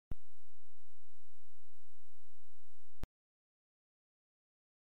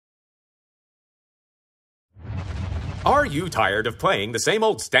Are you tired of playing the same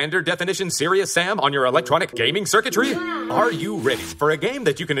old standard definition Serious Sam on your electronic gaming circuitry? Are you ready for a game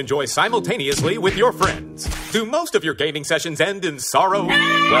that you can enjoy simultaneously with your friends? Do most of your gaming sessions end in sorrow?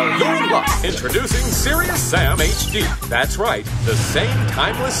 Well, you're in luck. Introducing Serious Sam HD. That's right, the same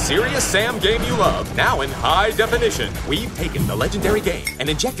timeless Serious Sam game you love, now in high definition. We've taken the legendary game and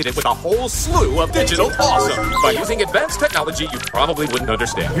injected it with a whole slew of digital awesome. By using advanced technology you probably wouldn't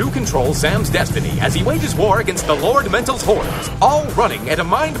understand. You control Sam's destiny as he wages war against the Lord Mental's hordes, all running at a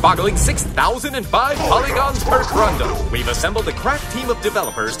mind-boggling 6,005 polygons per grundle. We've assembled a crack team of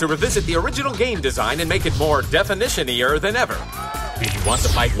developers to revisit the original game design and make it more definition-ier than ever. Do you want to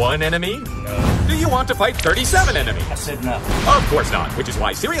fight one enemy? No. Do you want to fight 37 enemies? I said no. Of course not, which is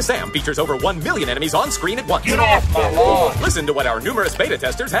why Serious Sam features over 1 million enemies on screen at once. Get off my lawn! Listen to what our numerous beta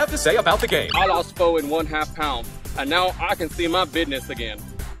testers have to say about the game. I lost 4 in 1/2 pound, and now I can see my business again.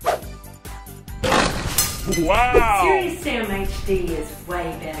 Wow! Serious Sam HD is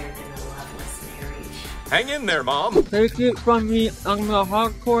way better than a loveless marriage. Hang in there, Mom. Take it from me, I'm a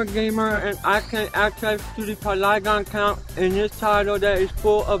hardcore gamer and I can access to the polygon count in this title that is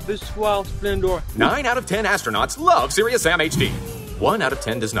full of visual splendor. 9 out of 10 astronauts love Serious Sam HD. 1 out of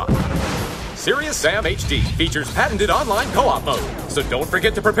 10 does not. Serious Sam HD features patented online co-op mode, so don't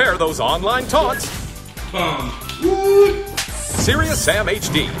forget to prepare those online taunts. Serious Sam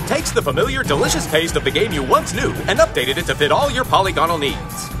HD takes the familiar, delicious taste of the game you once knew and updated it to fit all your polygonal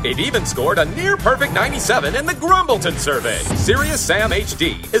needs. It even scored a near-perfect 97 in the Grumbleton survey. Serious Sam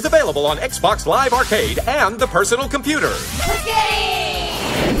HD is available on Xbox Live Arcade and the personal computer. Let's get it!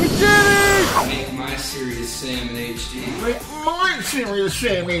 Make my Serious Sam in HD. Make my Serious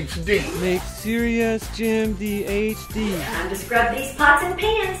Sam HD. Make Serious Jim the HD. Time to scrub these pots and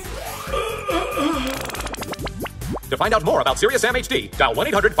pans. To find out more about Serious Sam HD, dial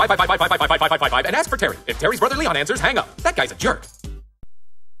 1-800-555-555-555 and ask for Terry. If Terry's brother Leon answers, hang up. That guy's a jerk.